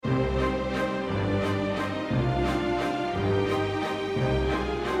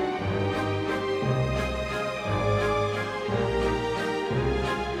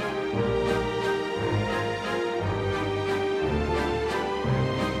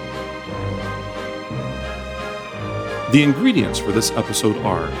The ingredients for this episode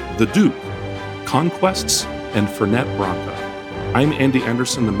are the Duke, Conquests, and Fernet Branca. I'm Andy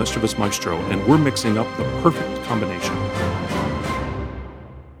Anderson, the Mischievous Maestro, and we're mixing up the perfect combination.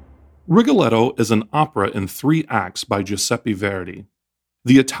 Rigoletto is an opera in 3 acts by Giuseppe Verdi.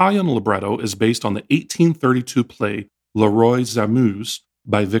 The Italian libretto is based on the 1832 play Le Roi s'amuse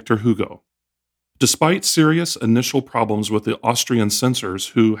by Victor Hugo. Despite serious initial problems with the Austrian censors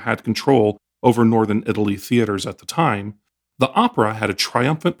who had control over northern Italy theaters at the time, the opera had a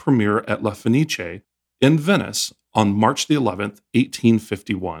triumphant premiere at La Fenice in Venice on March the 11th,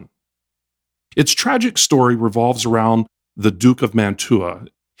 1851. Its tragic story revolves around the Duke of Mantua,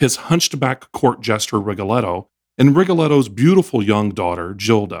 his hunchback court jester Rigoletto, and Rigoletto's beautiful young daughter,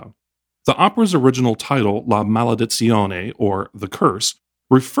 Gilda. The opera's original title, La Maledizione, or The Curse,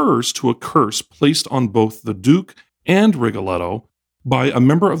 refers to a curse placed on both the Duke and Rigoletto by a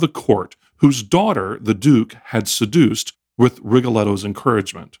member of the court whose daughter the Duke had seduced with Rigoletto's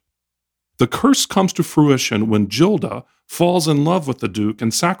encouragement. The curse comes to fruition when Gilda falls in love with the Duke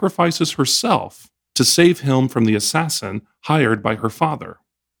and sacrifices herself to save him from the assassin hired by her father.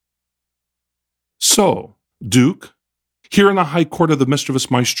 So, Duke, here in the High Court of the Mischievous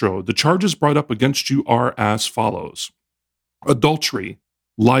Maestro, the charges brought up against you are as follows: adultery,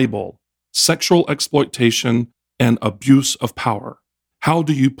 libel, sexual exploitation, and abuse of power. How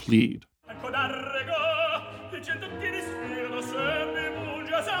do you plead?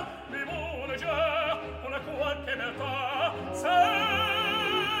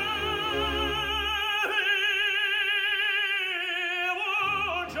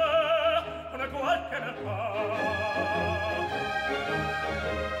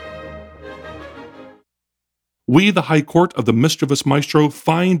 We, the High Court of the Mischievous Maestro,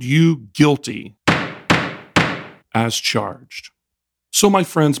 find you guilty as charged. So, my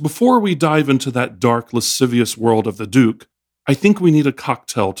friends, before we dive into that dark, lascivious world of the Duke, I think we need a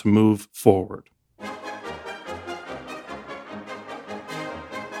cocktail to move forward.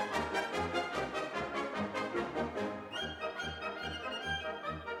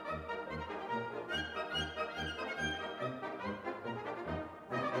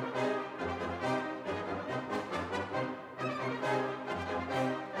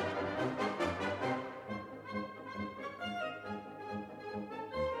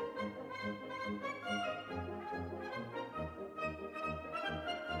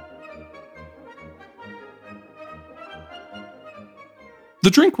 The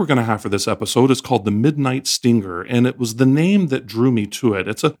drink we're going to have for this episode is called the Midnight Stinger, and it was the name that drew me to it.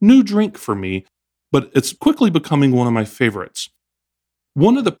 It's a new drink for me, but it's quickly becoming one of my favorites.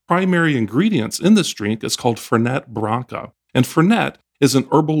 One of the primary ingredients in this drink is called Fernet Branca, and Fernet is an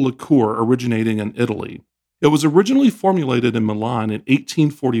herbal liqueur originating in Italy. It was originally formulated in Milan in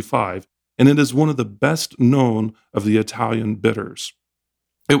 1845, and it is one of the best known of the Italian bitters.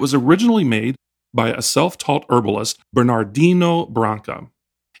 It was originally made by a self-taught herbalist, Bernardino Branca,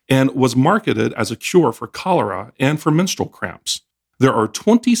 and was marketed as a cure for cholera and for menstrual cramps. There are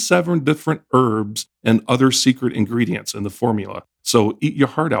 27 different herbs and other secret ingredients in the formula, so eat your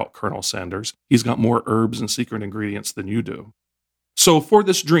heart out, Colonel Sanders. He's got more herbs and secret ingredients than you do. So for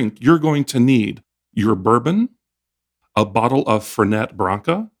this drink, you're going to need your bourbon, a bottle of Fernet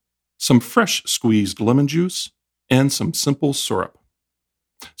Branca, some fresh squeezed lemon juice, and some simple syrup.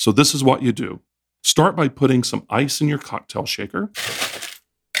 So this is what you do. Start by putting some ice in your cocktail shaker.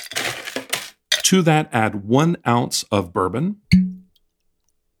 To that, add 1 ounce of bourbon,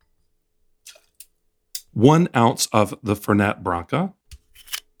 1 ounce of the Fernet Branca,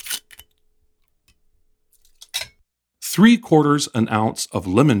 3/4 an ounce of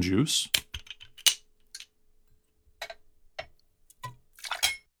lemon juice,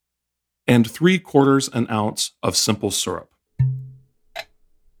 and 3/4 an ounce of simple syrup.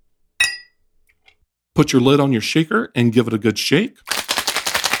 Put your lid on your shaker and give it a good shake.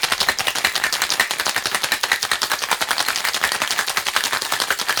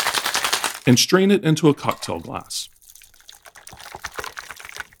 And strain it into a cocktail glass.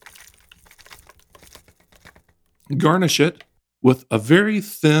 Garnish it with a very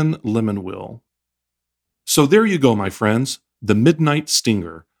thin lemon wheel. So there you go, my friends, the Midnight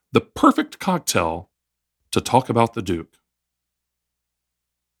Stinger, the perfect cocktail to talk about the Duke.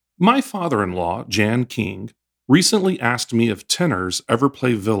 My father-in-law, Jan King, recently asked me if tenors ever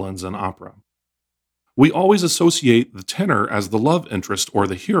play villains in opera. We always associate the tenor as the love interest or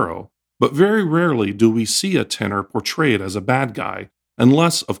the hero, but very rarely do we see a tenor portrayed as a bad guy,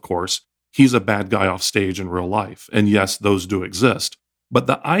 unless, of course, he's a bad guy off stage in real life. And yes, those do exist. But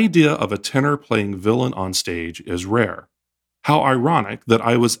the idea of a tenor playing villain on stage is rare. How ironic that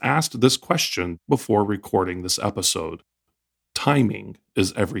I was asked this question before recording this episode. Timing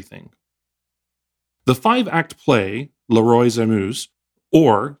is everything. The 5-act play, Le Roi s'amuse,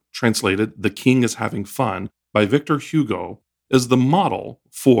 or, translated, The King is Having Fun, by Victor Hugo, is the model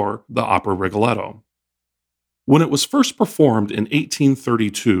for the opera Rigoletto. When it was first performed in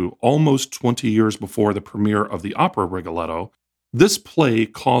 1832, almost 20 years before the premiere of the opera Rigoletto, this play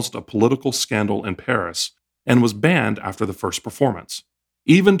caused a political scandal in Paris and was banned after the first performance.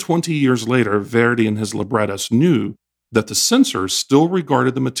 Even 20 years later, Verdi and his librettists knew that the censors still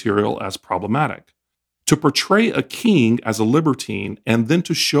regarded the material as problematic. To portray a king as a libertine and then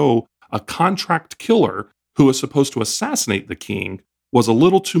to show a contract killer who is supposed to assassinate the king was a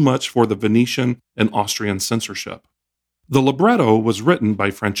little too much for the Venetian and Austrian censorship. The libretto was written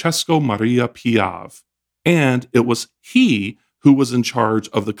by Francesco Maria Piave, and it was he who was in charge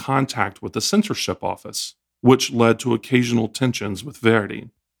of the contact with the censorship office, which led to occasional tensions with Verdi.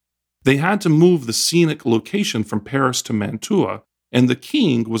 They had to move the scenic location from Paris to Mantua, and the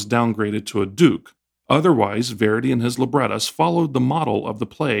king was downgraded to a duke. Otherwise, Verdi and his librettists followed the model of the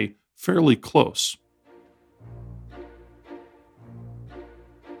play fairly close.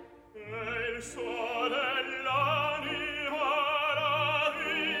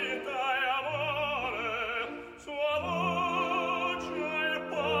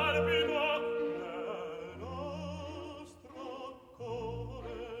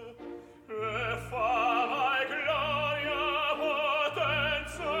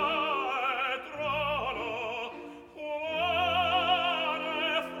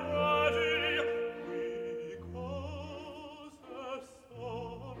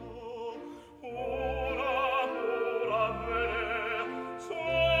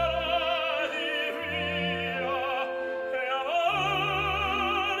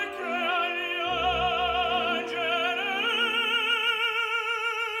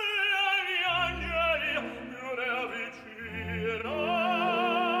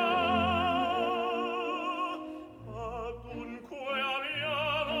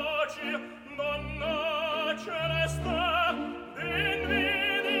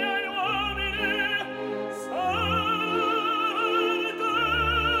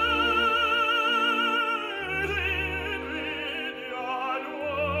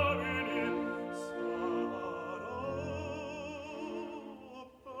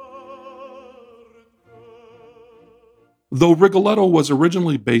 Though Rigoletto was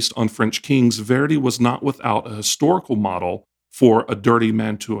originally based on French kings, Verdi was not without a historical model for a dirty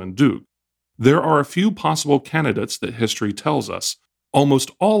Mantuan duke. There are a few possible candidates that history tells us, almost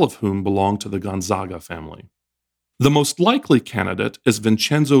all of whom belong to the Gonzaga family. The most likely candidate is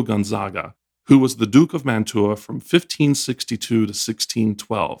Vincenzo Gonzaga, who was the Duke of Mantua from 1562 to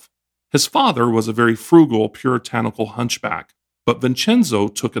 1612. His father was a very frugal, puritanical hunchback, but Vincenzo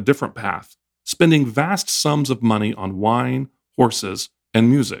took a different path, spending vast sums of money on wine, horses, and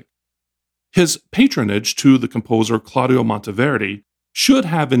music. His patronage to the composer Claudio Monteverdi should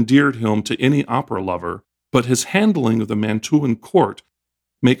have endeared him to any opera lover, but his handling of the Mantuan court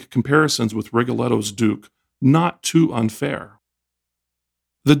make comparisons with Rigoletto's Duke not too unfair.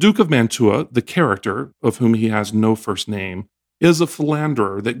 The Duke of Mantua, the character, of whom he has no first name, is a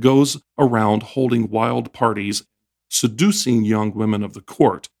philanderer that goes around holding wild parties, seducing young women of the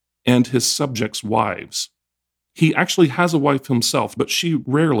court and his subjects' wives. He actually has a wife himself, but she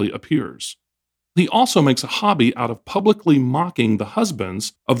rarely appears. He also makes a hobby out of publicly mocking the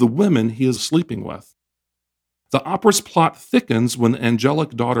husbands of the women he is sleeping with. The opera's plot thickens when the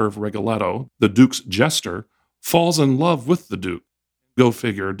angelic daughter of Rigoletto, the Duke's jester, falls in love with the Duke. Go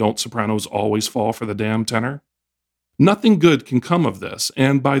figure, don't sopranos always fall for the damn tenor? Nothing good can come of this,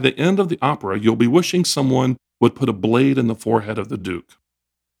 and by the end of the opera, you'll be wishing someone would put a blade in the forehead of the Duke.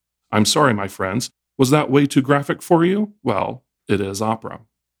 I'm sorry, my friends, was that way too graphic for you? Well, it is opera.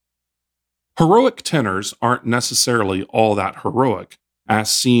 Heroic tenors aren't necessarily all that heroic, as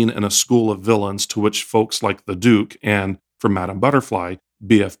seen in a school of villains to which folks like the Duke and, for Madame Butterfly,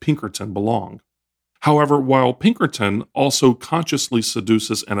 B.F. Pinkerton belong. However, while Pinkerton also consciously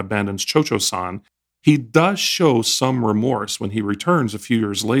seduces and abandons Cho-Cho-san, he does show some remorse when he returns a few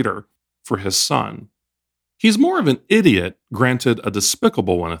years later for his son. He's more of an idiot, granted a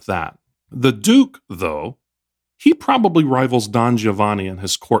despicable one at that. The Duke, though, he probably rivals Don Giovanni in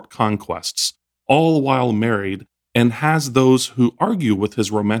his court conquests, all while married, and has those who argue with his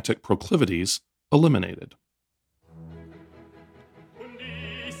romantic proclivities eliminated.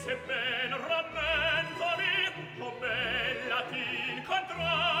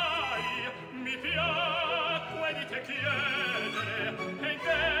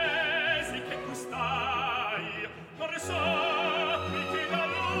 So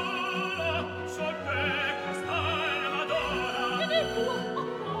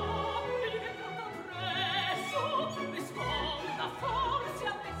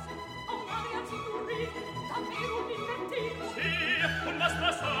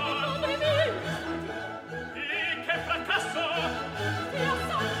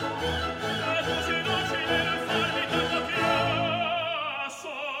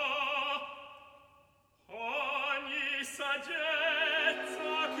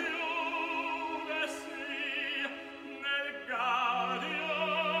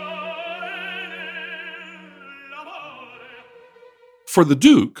For the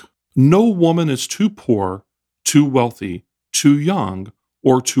Duke, no woman is too poor, too wealthy, too young,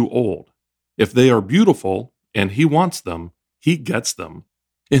 or too old. If they are beautiful, and he wants them, he gets them.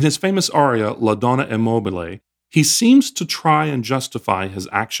 In his famous aria, La Donna è mobile, he seems to try and justify his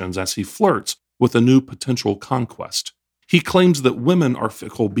actions as he flirts with a new potential conquest. He claims that women are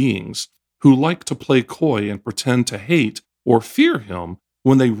fickle beings who like to play coy and pretend to hate or fear him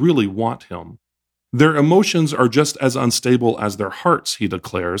when they really want him. Their emotions are just as unstable as their hearts, he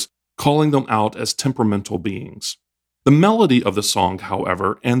declares, calling them out as temperamental beings. The melody of the song,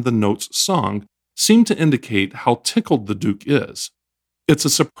 however, and the notes sung seem to indicate how tickled the Duke is. It's a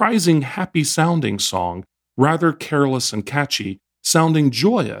surprising, happy-sounding song, rather careless and catchy, sounding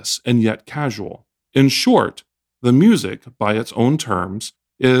joyous and yet casual. In short, the music, by its own terms,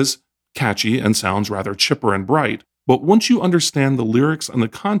 is catchy and sounds rather chipper and bright, but once you understand the lyrics and the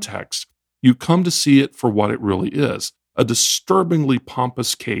context, you come to see it for what it really is, a disturbingly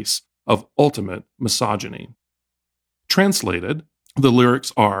pompous case of ultimate misogyny. Translated, the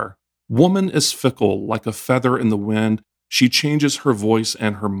lyrics are, "Woman is fickle like a feather in the wind, she changes her voice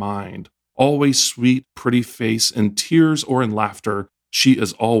and her mind. Always sweet, pretty face, in tears or in laughter, she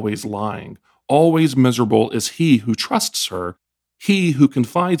is always lying. Always miserable is he who trusts her, he who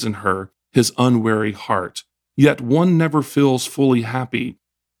confides in her his unwary heart. Yet one never feels fully happy,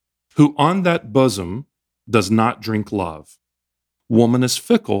 who on that bosom does not drink love. Woman is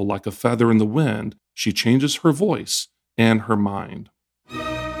fickle like a feather in the wind, she changes her voice and her mind."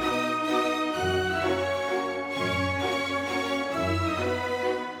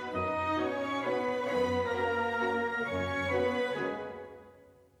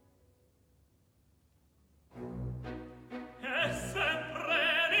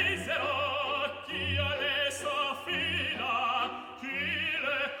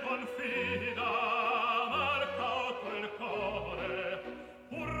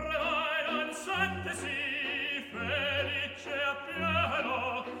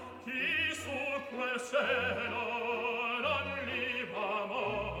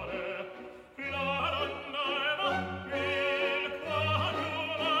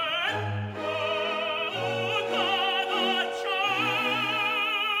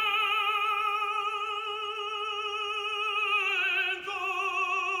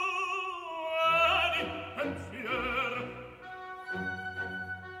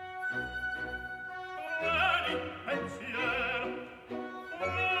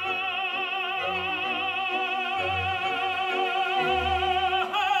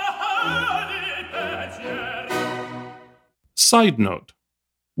 Side note,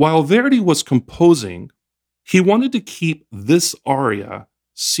 while Verdi was composing, he wanted to keep this aria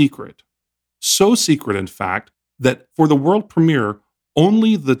secret. So secret, in fact, that for the world premiere,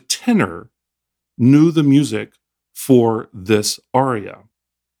 only the tenor knew the music for this aria.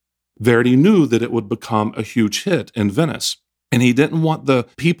 Verdi knew that it would become a huge hit in Venice, and he didn't want the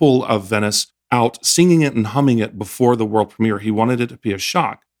people of Venice out singing it and humming it before the world premiere. He wanted it to be a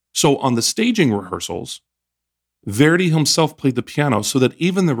shock. So on the staging rehearsals, Verdi himself played the piano so that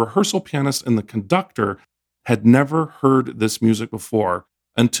even the rehearsal pianist and the conductor had never heard this music before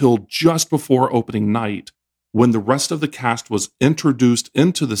until just before opening night, when the rest of the cast was introduced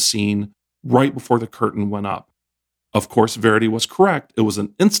into the scene right before the curtain went up. Of course, Verdi was correct. It was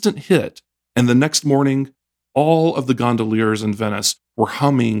an instant hit, and the next morning, all of the gondoliers in Venice were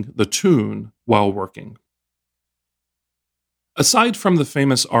humming the tune while working. Aside from the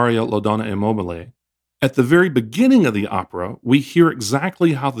famous aria La Donna è mobile, at the very beginning of the opera, we hear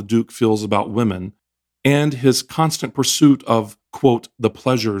exactly how the Duke feels about women and his constant pursuit of, quote, the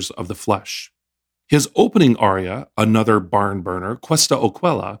pleasures of the flesh. His opening aria, another barn burner, Questa o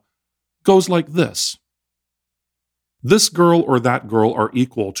quella, goes like this. "This girl or that girl are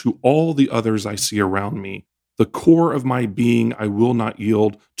equal to all the others I see around me. The core of my being I will not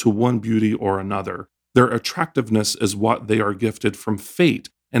yield to one beauty or another. Their attractiveness is what they are gifted from fate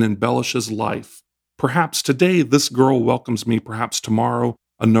and embellishes life. Perhaps today this girl welcomes me, perhaps tomorrow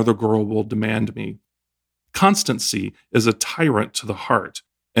another girl will demand me. Constancy is a tyrant to the heart,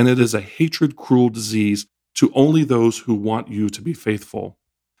 and it is a hatred-cruel disease to only those who want you to be faithful.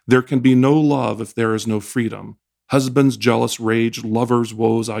 There can be no love if there is no freedom. Husband's jealous rage, lover's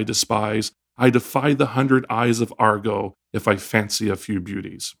woes I despise. I defy the 100 eyes of Argo if I fancy a few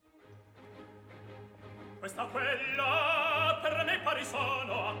beauties. Questa quella per me pari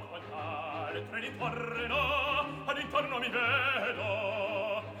sono a quant'altre ritorno, ad intorno mi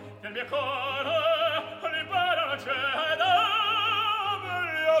vedo, nel mio cuore libera non c'è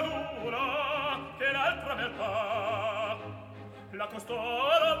vegliadura che l'altra metà, la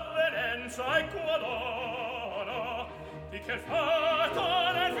costoro venenza e quadono, di che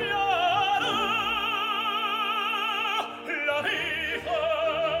fatto nel fiore, la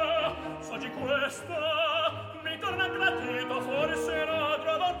vita, s'oggi questa, mi torna gratito, forse no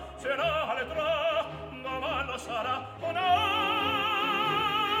trovor, se no le tra, domani sarà un'altra,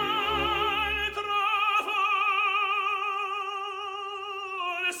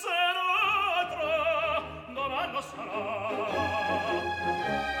 forse un'altra, domani sarà.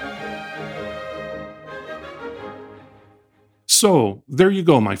 So, there you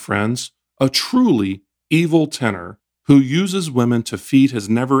go, my friends. A truly evil tenor who uses women to feed his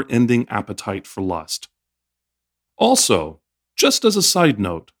never-ending appetite for lust. Also, just as a side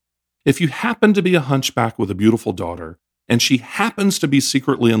note, if you happen to be a hunchback with a beautiful daughter, and she happens to be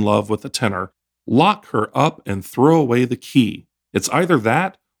secretly in love with a tenor, lock her up and throw away the key. It's either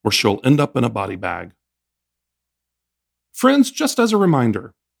that, or she'll end up in a body bag. Friends, just as a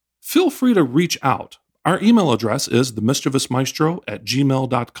reminder, feel free to reach out. Our email address is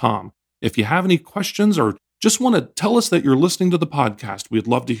themischievousmaestro@gmail.com. If you have any questions or just want to tell us that you're listening to the podcast, we'd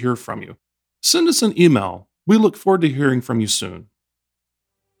love to hear from you. Send us an email. We look forward to hearing from you soon.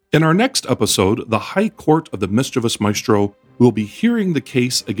 In our next episode, the High Court of the Mischievous Maestro will be hearing the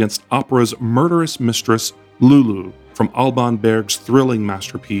case against opera's murderous mistress, Lulu, from Alban Berg's thrilling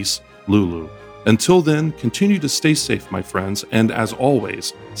masterpiece, Lulu. Until then, continue to stay safe, my friends, and as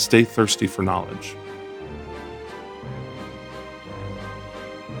always, stay thirsty for knowledge.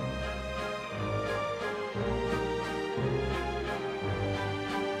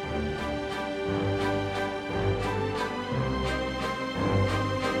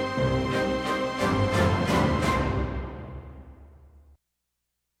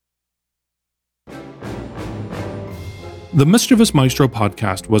 The Mischievous Maestro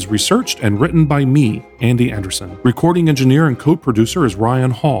podcast was researched and written by me, Andy Anderson. Recording engineer and co-producer is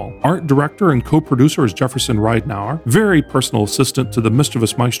Ryan Hall. Art director and co-producer is Jefferson Ridenauer. Very personal assistant to the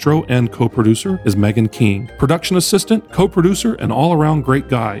Mischievous Maestro and co-producer is Megan King. Production assistant, co-producer, and all-around great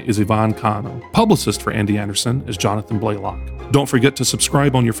guy is Ivan Kano. Publicist for Andy Anderson is Jonathan Blaylock. Don't forget to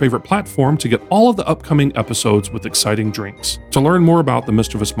subscribe on your favorite platform to get all of the upcoming episodes with exciting drinks. To learn more about the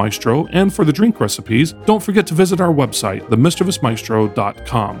Mischievous Maestro and for the drink recipes, don't forget to visit our website,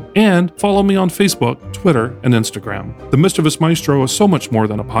 themischievousmaestro.com, and follow me on Facebook, Twitter, and Instagram. The Mischievous Maestro is so much more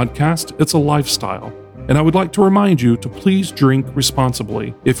than a podcast, it's a lifestyle. And I would like to remind you to please drink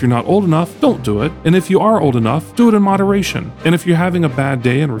responsibly. If you're not old enough, don't do it. And if you are old enough, do it in moderation. And if you're having a bad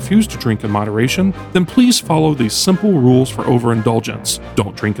day and refuse to drink in moderation, then please follow these simple rules for overindulgence.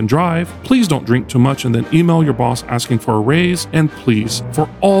 Don't drink and drive. Please don't drink too much and then email your boss asking for a raise. And please, for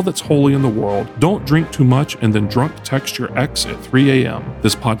all that's holy in the world, don't drink too much and then drunk text your ex at 3 a.m.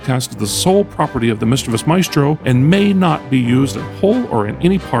 This podcast is the sole property of the Mischievous Maestro and may not be used in whole or in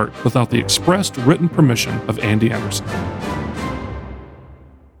any part without the expressed written permission of Andy Anderson.